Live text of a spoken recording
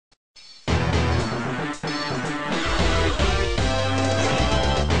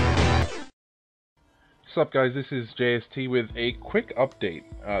What's up guys, this is JST with a quick update.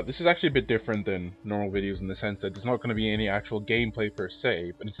 This is actually a bit different than normal videos in the sense that there's not going to be any actual gameplay per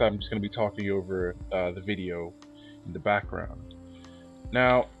se, but instead I'm just going to be talking over the video in the background.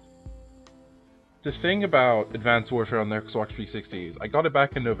 Now, the thing about Advanced Warfare on the Xbox 360 is I got it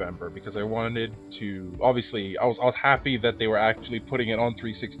back in November because I wanted to, obviously, I was happy that they were actually putting it on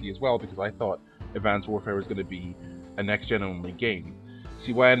 360 as well because I thought Advanced Warfare was going to be a next-gen only game.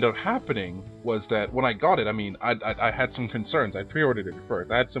 See, what ended up happening was that when I got it, I mean, I had some concerns. I pre-ordered it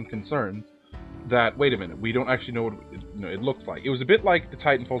first. I had some concerns that, wait a minute, we don't actually know what it looks like. It was a bit like the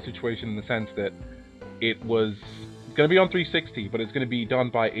Titanfall situation in the sense that it was going to be on 360, but it's going to be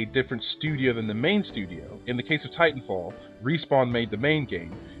done by a different studio than the main studio. In the case of Titanfall, Respawn made the main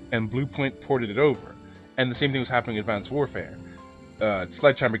game, and Bluepoint ported it over. And the same thing was happening in Advanced Warfare.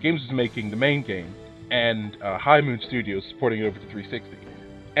 Sledgehammer Games was making the main game, and High Moon Studios porting it over to 360.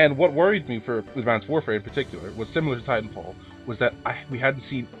 And what worried me for Advanced Warfare in particular was similar to Titanfall, was that we hadn't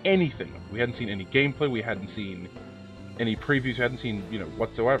seen anything. We hadn't seen any gameplay, we hadn't seen any previews, we hadn't seen,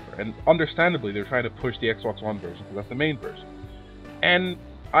 whatsoever. And understandably, they're trying to push the Xbox One version, because that's the main version. And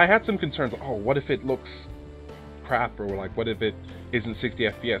I had some concerns, oh, what if it looks crap, or like, what if it isn't 60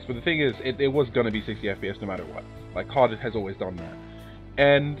 FPS? But the thing is, it was going to be 60 FPS no matter what. Like, COD has always done that.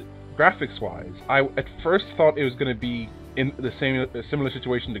 And graphics-wise, I at first thought it was going to be in the similar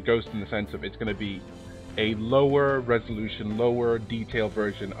situation to Ghost in the sense of it's going to be a lower resolution, lower detail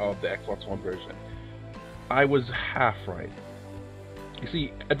version of the Xbox One version. I was half right. You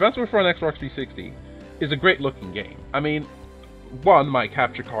see, Advanced Warfare on Xbox 360 is a great looking game. I mean, one, my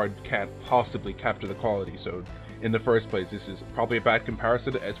capture card can't possibly capture the quality, so in the first place this is probably a bad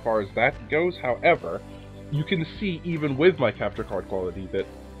comparison as far as that goes. However, you can see even with my capture card quality that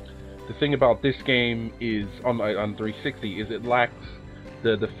the thing about this game is on 360 is it lacks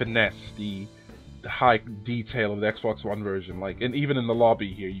the finesse, the high detail of the Xbox One version. Like, and even in the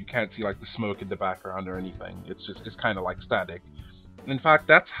lobby here, you can't see like the smoke in the background or anything. It's kind of like static. In fact,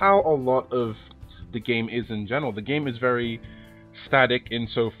 that's how a lot of the game is in general. The game is very static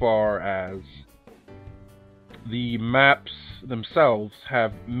insofar as the maps themselves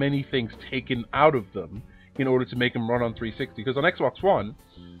have many things taken out of them in order to make them run on 360. Because on Xbox One,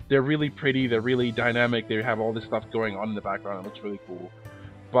 they're really pretty, they're really dynamic, they have all this stuff going on in the background, it looks really cool.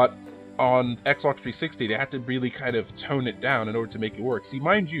 But on Xbox 360, they had to really kind of tone it down in order to make it work. See,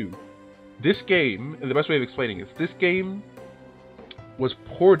 mind you, this game, and the best way of explaining it is, this game was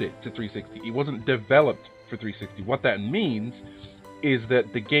ported to 360. It wasn't developed for 360. What that means is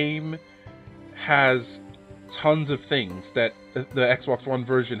that the game has tons of things that the Xbox One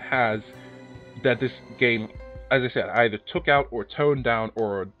version has that this game, as I said, either took out or toned down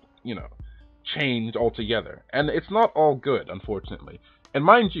or, changed altogether. And it's not all good, unfortunately. And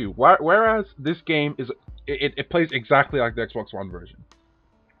mind you, whereas this game is, it plays exactly like the Xbox One version.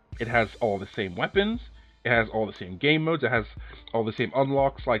 It has all the same weapons, it has all the same game modes, it has all the same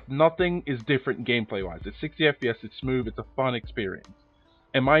unlocks, like nothing is different gameplay-wise. It's 60 FPS, it's smooth, it's a fun experience.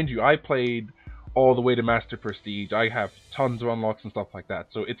 And mind you, I played all the way to Master Prestige, I have tons of unlocks and stuff like that,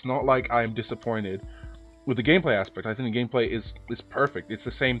 so it's not like I'm disappointed with the gameplay aspect. I think the gameplay is perfect. It's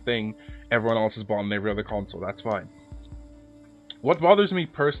the same thing everyone else has bought on every other console, that's fine. What bothers me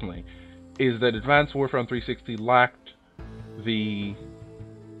personally is that Advanced Warfare on 360 lacked the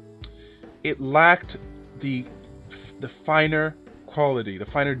finer quality, the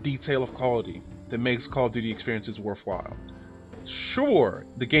finer detail of quality that makes Call of Duty experiences worthwhile. Sure,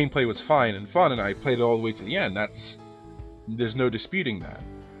 the gameplay was fine and fun, and I played it all the way to the end. There's no disputing that.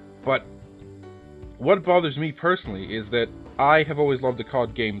 But what bothers me personally is that I have always loved the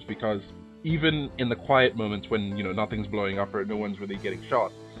COD games because even in the quiet moments when, nothing's blowing up or no one's really getting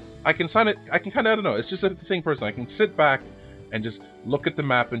shot, I can kind of, I don't know, it's just a thing personally. I can sit back and just look at the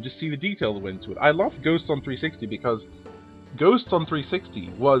map and just see the detail that went into it. I love Ghost on 360 because Ghost on 360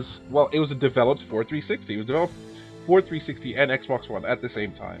 was, well, it was developed for 360. It was developed for 360 and Xbox One at the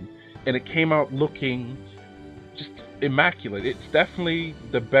same time, and it came out looking just immaculate. It's definitely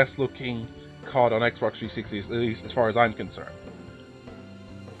the best looking COD on Xbox 360, at least as far as I'm concerned.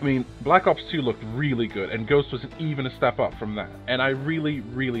 I mean, Black Ops 2 looked really good, and Ghost was even a step up from that, and I really,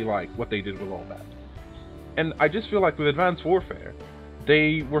 really like what they did with all that. And I just feel like with Advanced Warfare,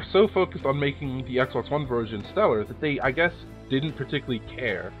 they were so focused on making the Xbox One version stellar that they, I guess, didn't particularly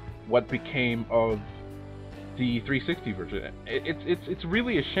care what became of the 360 version. It's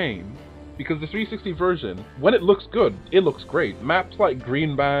really a shame, because the 360 version, when it looks good, it looks great. Maps like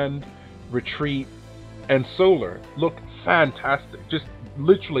Green Band, Retreat, and Solar look fantastic. Just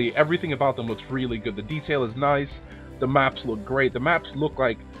literally everything about them looks really good. The detail is nice, the maps look great, the maps look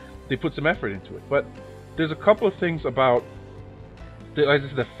like they put some effort into it. But there's a couple of things about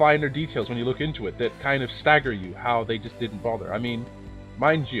the finer details when you look into it that kind of stagger you, how they just didn't bother. I mean,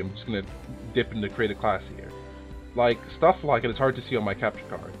 mind you, I'm just gonna dip into create a class here. Like, stuff like, and it's hard to see on my capture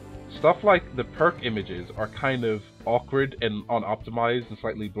card, stuff like the perk images are kind of awkward and unoptimized and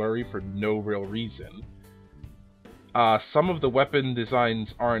slightly blurry for no real reason. Some of the weapon designs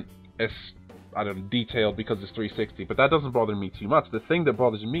aren't as, I don't know, detailed because it's 360, but that doesn't bother me too much. The thing that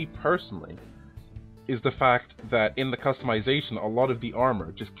bothers me personally is the fact that in the customization, a lot of the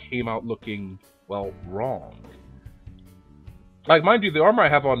armor just came out looking, well, wrong. Like, mind you, the armor I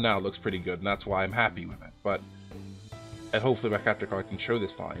have on now looks pretty good, and that's why I'm happy with it, but, and hopefully my capture card can show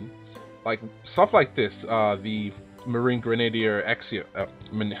this fine. Like, stuff like this, the Marine Grenadier Exo,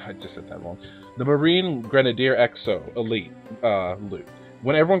 I just said that wrong. The Marine Grenadier Exo Elite loot.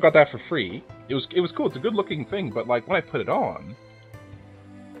 When everyone got that for free, it was cool. It's a good looking thing, but like when I put it on,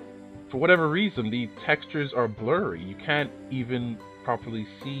 for whatever reason, the textures are blurry. You can't even properly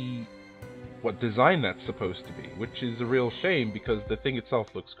see what design that's supposed to be, which is a real shame because the thing itself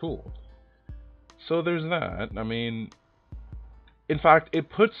looks cool. So there's that. I mean, in fact, it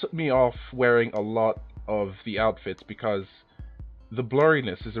puts me off wearing a lot of the outfits because the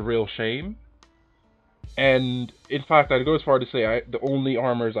blurriness is a real shame. And in fact, I'd go as far to say the only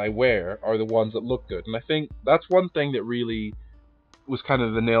armors I wear are the ones that look good. And I think that's one thing that really was kind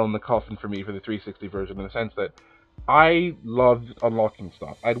of the nail in the coffin for me for the 360 version, in the sense that I loved unlocking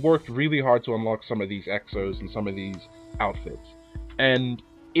stuff. I'd worked really hard to unlock some of these exos and some of these outfits. And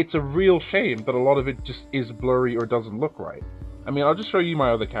it's a real shame that a lot of it just is blurry or doesn't look right. I mean, I'll just show you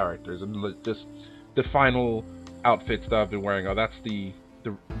my other characters and just the final outfits that I've been wearing. Oh, that's the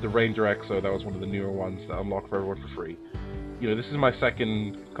Ranger Exo. That was one of the newer ones that unlocked for everyone for free. You know, this is my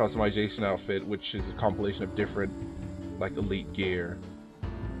second customization outfit, which is a compilation of different, like, elite gear.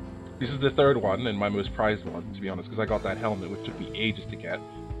 This is the third one, and my most prized one, to be honest, because I got that helmet, which took me ages to get.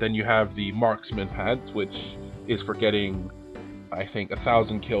 Then you have the Marksman pants, which is for getting, I think,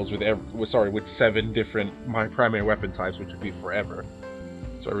 1,000 kills with 7 different my primary weapon types, which would be forever.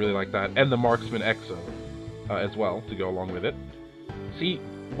 So I really like that. And the Marksman Exo as well, to go along with it. See,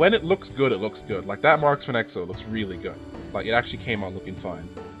 when it looks good, it looks good. Like, that Marksman Exo looks really good. Like, it actually came out looking fine.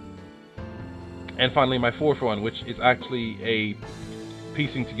 And finally, my fourth one, which is actually a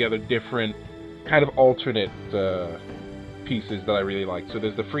piecing together different, kind of alternate pieces that I really like. So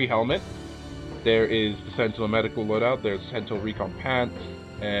there's the free helmet, there is the Sentinel medical loadout, there's Sentinel recon pants,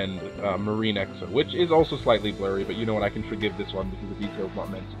 and Marine Exo, which is also slightly blurry, but you know what, I can forgive this one because the detail's not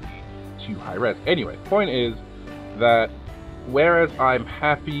meant to be too high res. Anyway, point is that whereas I'm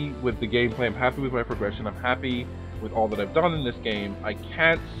happy with the gameplay, I'm happy with my progression, I'm happy with all that I've done in this game, I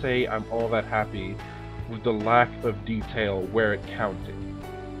can't say I'm all that happy with the lack of detail where it counted.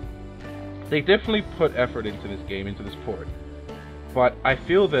 They definitely put effort into this game, into this port, but I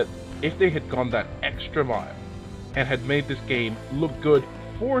feel that if they had gone that extra mile and had made this game look good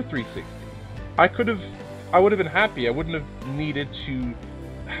for 360, I would have been happy. I wouldn't have needed to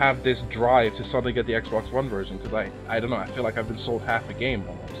have this drive to suddenly get the Xbox One version, because I don't know, I feel like I've been sold half the game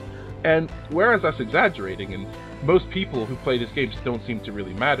almost. And whereas that's exaggerating, and most people who play this game just don't seem to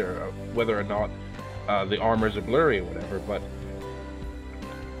really matter whether or not the armors are blurry or whatever, but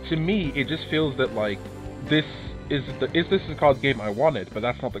to me it just feels that like this is the COD game I wanted, but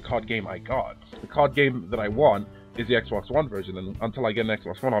that's not the COD game I got. The COD game that I want is the Xbox One version, and until I get an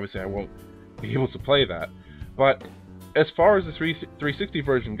Xbox One, obviously I won't be able to play that. But as far as the 360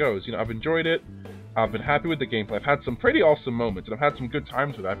 version goes, you know, I've enjoyed it. I've been happy with the gameplay. I've had some pretty awesome moments, and I've had some good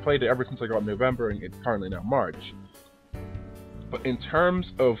times with it. I've played it ever since I got in November, and it's currently now March. But in terms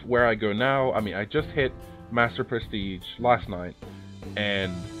of where I go now, I mean, I just hit Master Prestige last night,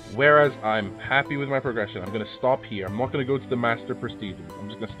 and whereas I'm happy with my progression, I'm going to stop here. I'm not going to go to the Master Prestige. I'm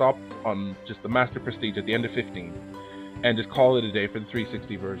just going to stop on just the Master Prestige at the end of 15, and just call it a day for the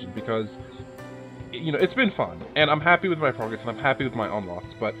 360 version, because, you know, it's been fun, and I'm happy with my progress, and I'm happy with my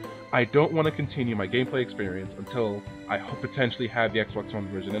unlocks, but I don't want to continue my gameplay experience until I potentially have the Xbox One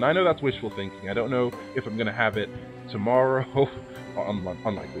version. And I know that's wishful thinking. I don't know if I'm going to have it tomorrow.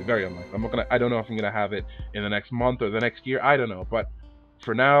 Unlikely, very unlikely. I don't know if I'm going to have it in the next month or the next year. I don't know. But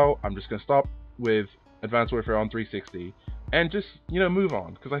for now, I'm just going to stop with Advanced Warfare on 360 and just, you know, move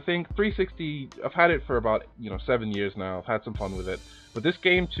on. Because I think 360, I've had it for about, 7 years now. I've had some fun with it. But this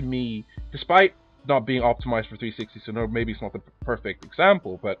game, to me, despite not being optimized for 360, so no, maybe it's not the perfect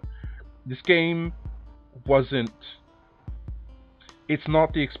example, but this game it's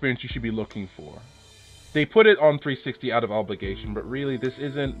not the experience you should be looking for. They put it on 360 out of obligation, but really this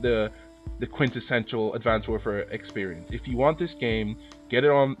isn't the the quintessential Advanced Warfare experience. If you want this game, get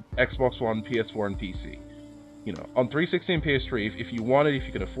it on Xbox One, PS4, and PC. You know, on 360 and PS3, if you want it, if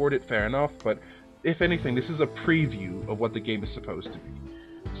you can afford it, fair enough, but if anything, this is a preview of what the game is supposed to be.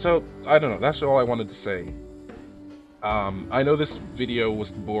 So, I don't know, that's all I wanted to say. I know this video was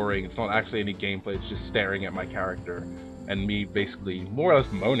boring, it's not actually any gameplay, it's just staring at my character, and me basically more or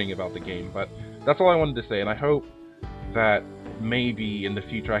less moaning about the game, but that's all I wanted to say, and I hope that maybe in the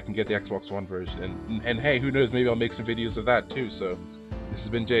future I can get the Xbox One version, and hey, who knows, maybe I'll make some videos of that too. So this has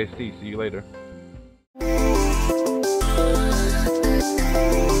been JST, see you later.